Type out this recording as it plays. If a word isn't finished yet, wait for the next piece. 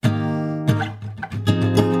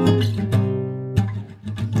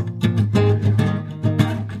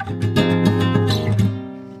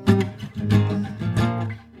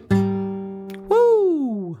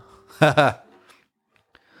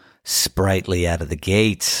Sprightly out of the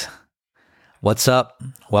gates. What's up?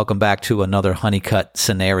 Welcome back to another Honeycut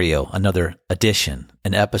Scenario, another edition,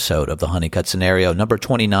 an episode of the Honeycut Scenario, number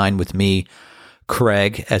 29 with me,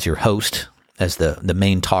 Craig, as your host, as the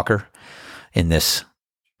main talker in this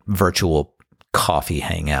virtual coffee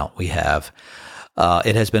hangout we have.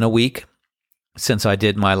 It has been a week since I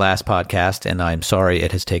did my last podcast, and I'm sorry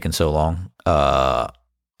it has taken so long.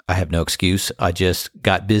 I have no excuse. I just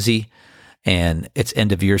got busy. And it's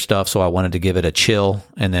end of year stuff, so I wanted to give it a chill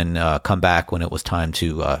and then come back when it was time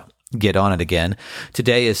to get on it again.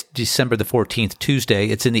 Today is December the 14th, Tuesday.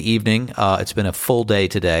 It's in the evening. It's been a full day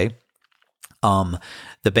today.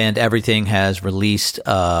 The band Everything has released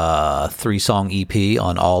a 3-song EP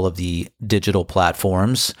on all of the digital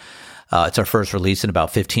platforms. It's our first release in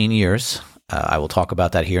about 15 years. I will talk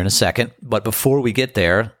about that here in a second. But before we get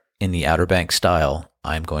there, in the Outer Banks style,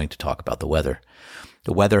 I'm going to talk about the weather.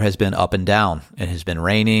 The weather has been up and down. It has been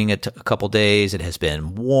raining a couple days. It has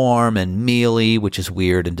been warm and mealy, which is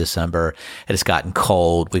weird in December. It has gotten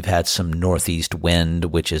cold. We've had some northeast wind,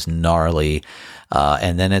 which is gnarly.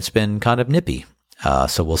 And then it's been kind of nippy.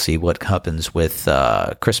 So we'll see what happens with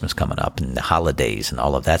Christmas coming up and the holidays and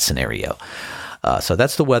all of that scenario. So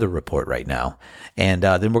that's the weather report right now. And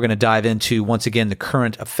then we're going to dive into, once again, the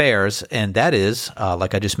current affairs. And that is,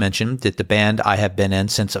 like I just mentioned, that the band I have been in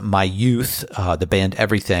since my youth, the band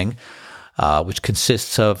Everything, which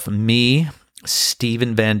consists of me,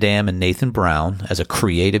 Steven Van Dam, and Nathan Brown as a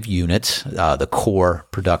creative unit. The core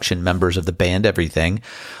production members of the band Everything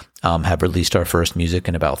have released our first music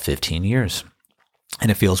in about 15 years. And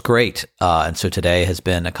it feels great. And so today has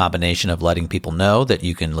been a combination of letting people know that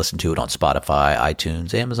you can listen to it on Spotify,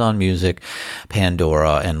 iTunes, Amazon Music,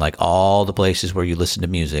 Pandora, and like all the places where you listen to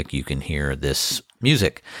music, you can hear this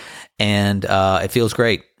music. And it feels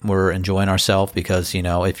great. We're enjoying ourselves because, you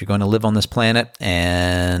know, if you're going to live on this planet,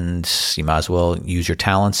 and you might as well use your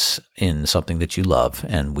talents in something that you love.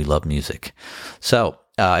 And we love music. So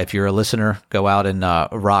if you're a listener, go out and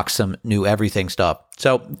rock some new Everything stuff.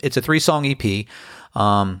 So it's a 3-song EP.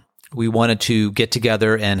 We wanted to get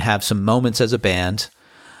together and have some moments as a band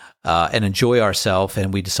and enjoy ourselves.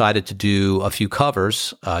 And we decided to do a few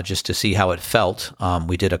covers just to see how it felt.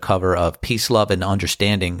 We did a cover of Peace, Love, and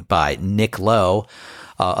Understanding by Nick Lowe,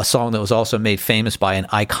 a song that was also made famous by an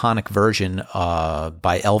iconic version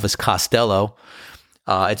by Elvis Costello.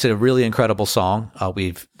 It's a really incredible song.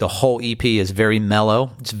 The whole EP is very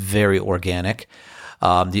mellow. It's very organic.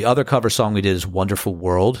 The other cover song we did is Wonderful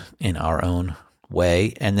World in our own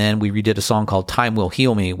way. And then we redid a song called Time Will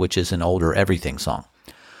Heal Me, which is an older Everything song.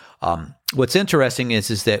 What's interesting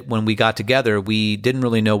is that when we got together, we didn't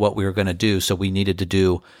really know what we were going to do. So we needed to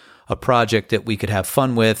do a project that we could have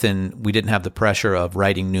fun with, and we didn't have the pressure of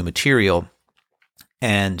writing new material.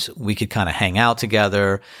 And we could kind of hang out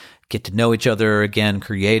together, get to know each other again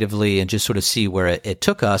creatively, and just sort of see where it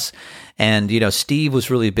took us. And, you know, Steve was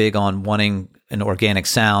really big on wanting an organic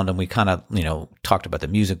sound, and we kind of, you know, talked about the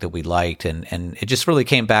music that we liked, and it just really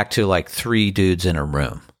came back to like 3 dudes in a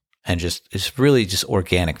room, and just it's really just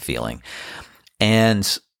organic feeling.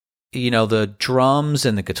 And, you know, the drums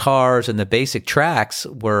and the guitars and the basic tracks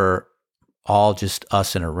were all just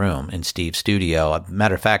us in a room in Steve's studio.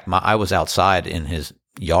 Matter of fact, I was outside in his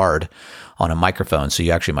yard on a microphone, so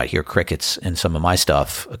you actually might hear crickets in some of my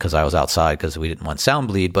stuff because I was outside because we didn't want sound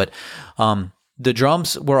bleed. But the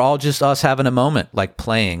drums were all just us having a moment, like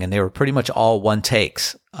playing, and they were pretty much all one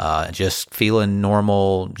takes, just feeling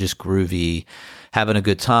normal, just groovy, having a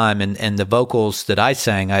good time. And the vocals that I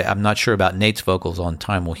sang, I'm not sure about Nate's vocals on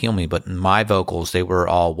Time Will Heal Me, but my vocals, they were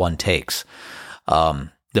all one takes.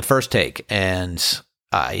 The first take, and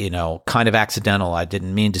you know, kind of accidental. I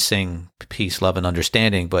didn't mean to sing Peace, Love, and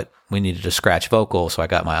Understanding, but we needed a scratch vocal, so I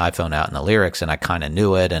got my iPhone out in the lyrics, and I kind of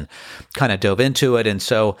knew it and kind of dove into it. And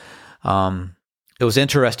so it was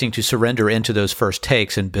interesting to surrender into those first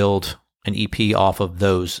takes and build an EP off of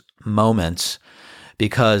those moments,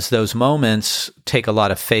 because those moments take a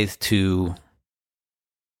lot of faith to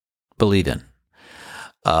believe in.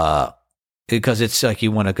 Because it's like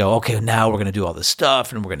you want to go, okay, now we're going to do all this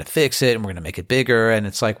stuff and we're going to fix it and we're going to make it bigger. And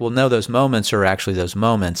it's like, well, no, those moments are actually those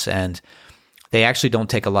moments, and they actually don't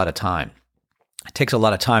take a lot of time. It takes a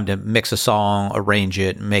lot of time to mix a song, arrange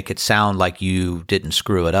it, make it sound like you didn't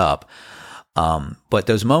screw it up. But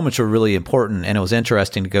those moments were really important, and it was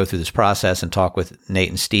interesting to go through this process and talk with Nate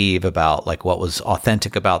and Steve about like what was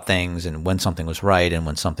authentic about things and when something was right and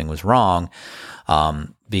when something was wrong.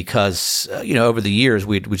 Because, you know, over the years,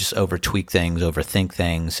 we just over-tweak things, overthink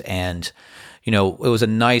things. And, you know, it was a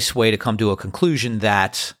nice way to come to a conclusion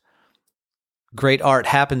that great art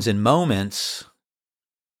happens in moments,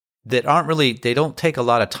 that they don't take a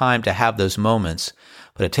lot of time to have those moments,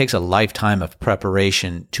 but it takes a lifetime of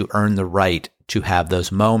preparation to earn the right to have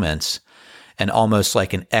those moments, and almost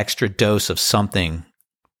like an extra dose of something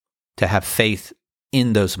to have faith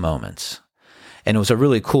in those moments. And it was a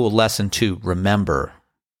really cool lesson to remember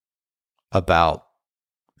about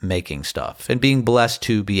making stuff and being blessed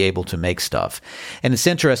to be able to make stuff. And it's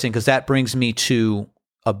interesting because that brings me to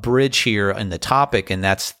a bridge here in the topic, and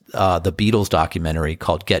that's the Beatles documentary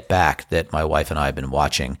called Get Back that my wife and I have been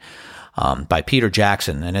watching by Peter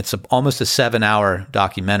Jackson. And it's almost a 7-hour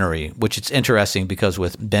documentary, which it's interesting because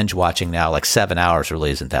with binge watching now, like 7 hours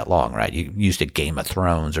really isn't that long, right? You used to Game of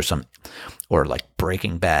Thrones or like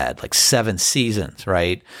Breaking Bad, like 7 seasons,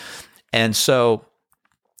 right? And so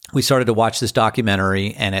we started to watch this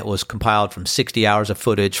documentary, and it was compiled from 60 hours of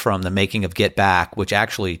footage from the making of Get Back, which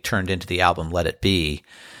actually turned into the album Let It Be.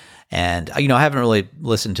 And, I haven't really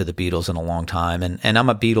listened to the Beatles in a long time, and I'm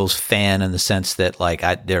a Beatles fan in the sense that, like,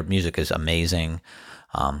 their music is amazing,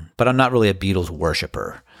 but I'm not really a Beatles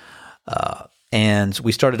worshiper. And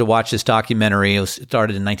we started to watch this documentary. It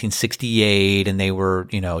started in 1968, and they were,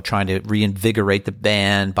 trying to reinvigorate the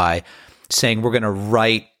band by saying, we're going to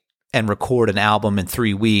write and record an album in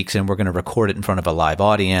 3 weeks, and we're going to record it in front of a live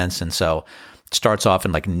audience. And so it starts off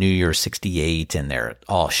in like New Year's 68, and they're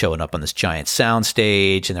all showing up on this giant sound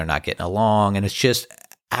stage, and they're not getting along. And it's just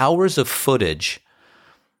hours of footage.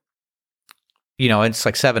 It's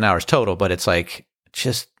like 7 hours total, but it's like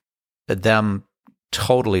just them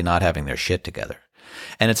totally not having their shit together.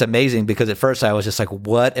 And it's amazing because at first I was just like,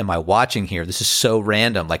 what am I watching here? This is so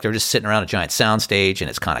random. Like they're just sitting around a giant soundstage, and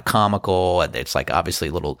it's kind of comical. And it's like obviously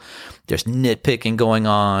there's nitpicking going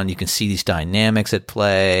on. You can see these dynamics at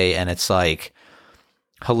play, and it's like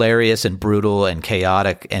hilarious and brutal and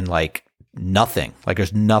chaotic and like nothing. Like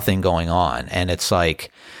there's nothing going on. And it's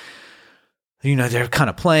like, they're kind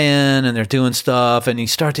of playing and they're doing stuff, and you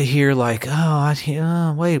start to hear like,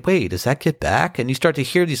 wait, does that Get Back? And you start to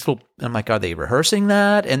hear these little, I'm like, are they rehearsing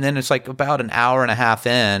that? And then it's like about an hour and a half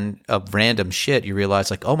in of random shit, you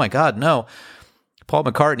realize like, oh my God, no, Paul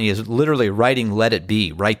McCartney is literally writing Let It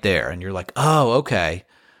Be right there. And you're like, oh, okay,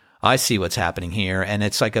 I see what's happening here. And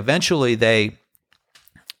it's like eventually they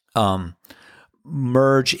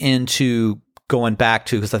merge into going back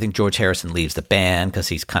to, because I think George Harrison leaves the band because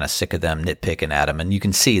he's kind of sick of them nitpicking at him. And you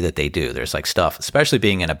can see that they do. There's like stuff, especially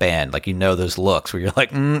being in a band, like, those looks where you're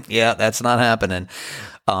like, yeah, that's not happening.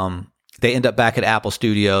 They end up back at Apple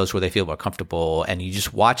Studios where they feel more comfortable, and you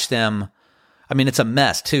just watch them. I mean, it's a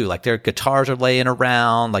mess too. Like their guitars are laying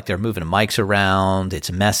around, like they're moving mics around.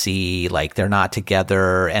 It's messy. Like they're not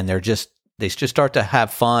together, and they just start to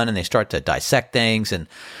have fun, and they start to dissect things, and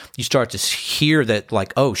you start to hear that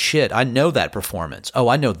like, oh shit, I know that performance. Oh,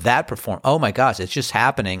 I know that performance. Oh my gosh, it's just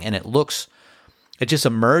happening. And it just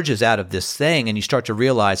emerges out of this thing. And you start to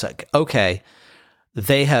realize like, okay,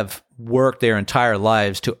 they have worked their entire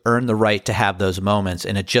lives to earn the right to have those moments.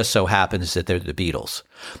 And it just so happens that they're the Beatles.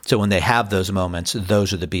 So when they have those moments,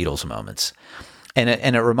 those are the Beatles moments. And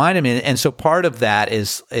it reminded me. And so part of that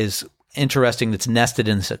is interesting that's nested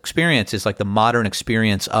in this experience is like the modern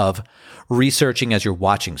experience of researching as you're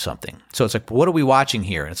watching something. So it's like, what are we watching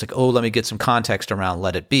here? And it's like, oh, let me get some context around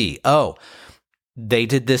Let It Be. Oh, they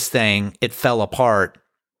did this thing. It fell apart.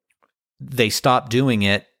 They stopped doing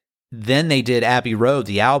it. Then they did Abbey Road,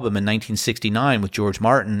 the album in 1969 with George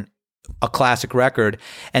Martin, a classic record.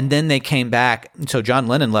 And then they came back. So John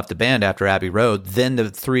Lennon left the band after Abbey Road. Then the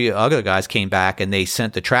 3 other guys came back, and they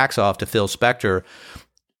sent the tracks off to Phil Spector,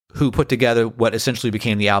 who put together what essentially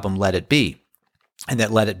became the album Let It Be. And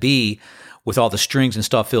that Let It Be, with all the strings and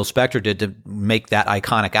stuff Phil Spector did to make that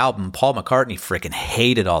iconic album, Paul McCartney freaking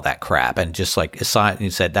hated all that crap. And just like he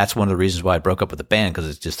said, that's one of the reasons why I broke up with the band, because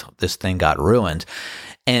it's just, this thing got ruined.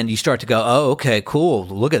 And you start to go, oh, okay, cool.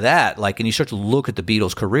 Look at that. Like, and you start to look at the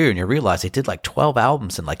Beatles' career, and you realize they did like 12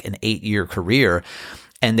 albums in like an 8-year career.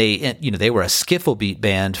 And they were a skiffle beat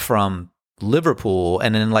band from Liverpool,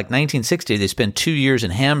 and in like 1960 they spent 2 years in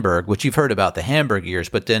Hamburg, which you've heard about the Hamburg years,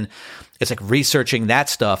 but then it's like researching that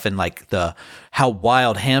stuff and like how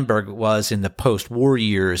wild Hamburg was in the post-war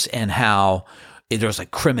years, and how there was like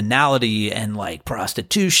criminality and like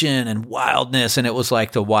prostitution and wildness, and it was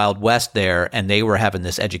like the Wild West there, and they were having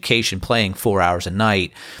this education playing 4 hours a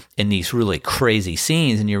night in these really crazy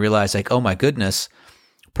scenes, and you realize like, oh my goodness,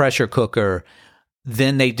 pressure cooker.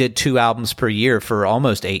 Then they did 2 albums per year for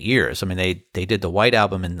almost 8 years. I mean, they did the White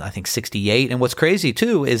Album in, I think, 68. And what's crazy,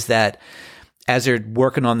 too, is that as they're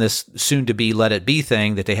working on this soon-to-be Let It Be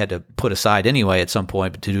thing that they had to put aside anyway at some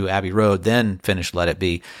point to do Abbey Road, then finish Let It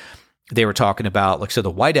Be, they were talking about, like, so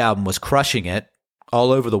the White Album was crushing it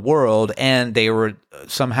all over the world, and they were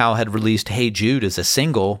somehow had released Hey Jude as a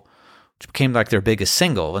single, which became like their biggest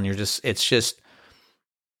single. And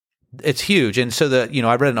it's huge. And so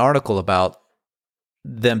I read an article about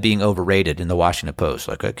them being overrated in the Washington Post.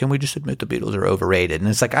 Like, can we just admit the Beatles are overrated? And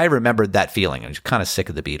it's like, I remembered that feeling. I was kind of sick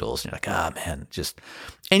of the Beatles. And you're like, oh man, just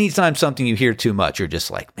anytime something you hear too much, you're just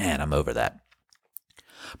like, man, I'm over that.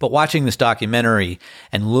 But watching this documentary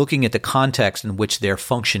and looking at the context in which they're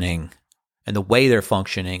functioning and the way they're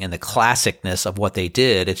functioning and the classicness of what they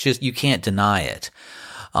did, it's just, you can't deny it.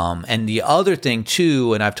 And the other thing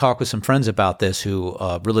too, and I've talked with some friends about this who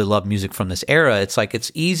really love music from this era, it's like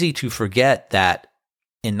it's easy to forget that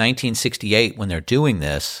in 1968, when they're doing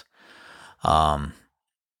this, that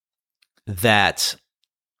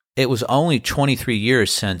it was only 23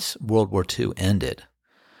 years since World War II ended.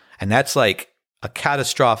 And that's like a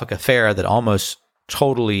catastrophic affair that almost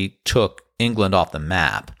totally took England off the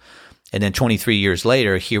map. And then 23 years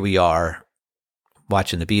later, here we are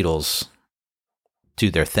watching the Beatles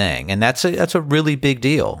do their thing. And that's a really big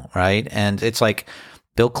deal, right? And it's like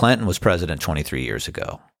Bill Clinton was president 23 years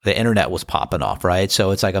ago. The internet was popping off, right? So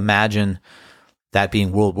it's like, imagine that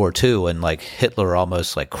being World War II and like Hitler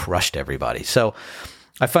almost like crushed everybody. So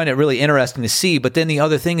I find it really interesting to see. But then the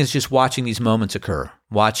other thing is just watching these moments occur,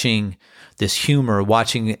 watching this humor,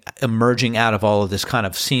 watching emerging out of all of this kind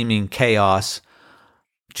of seeming chaos,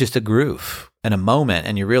 just a groove and a moment.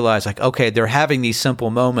 And you realize like, okay, they're having these simple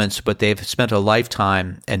moments, but they've spent a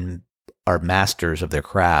lifetime and are masters of their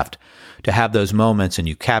craft to have those moments, and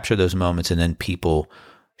you capture those moments, and then people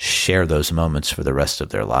share those moments for the rest of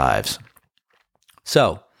their lives.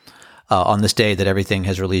 So on this day that everything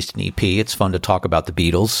has released an EP, it's fun to talk about the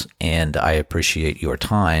Beatles, and I appreciate your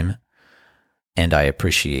time, and I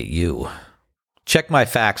appreciate you. Check my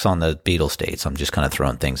facts on the Beatles dates. I'm just kind of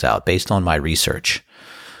throwing things out based on my research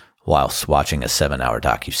whilst watching a 7-hour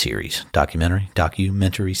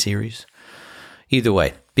documentary series. Either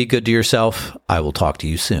way, be good to yourself. I will talk to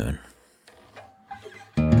you soon.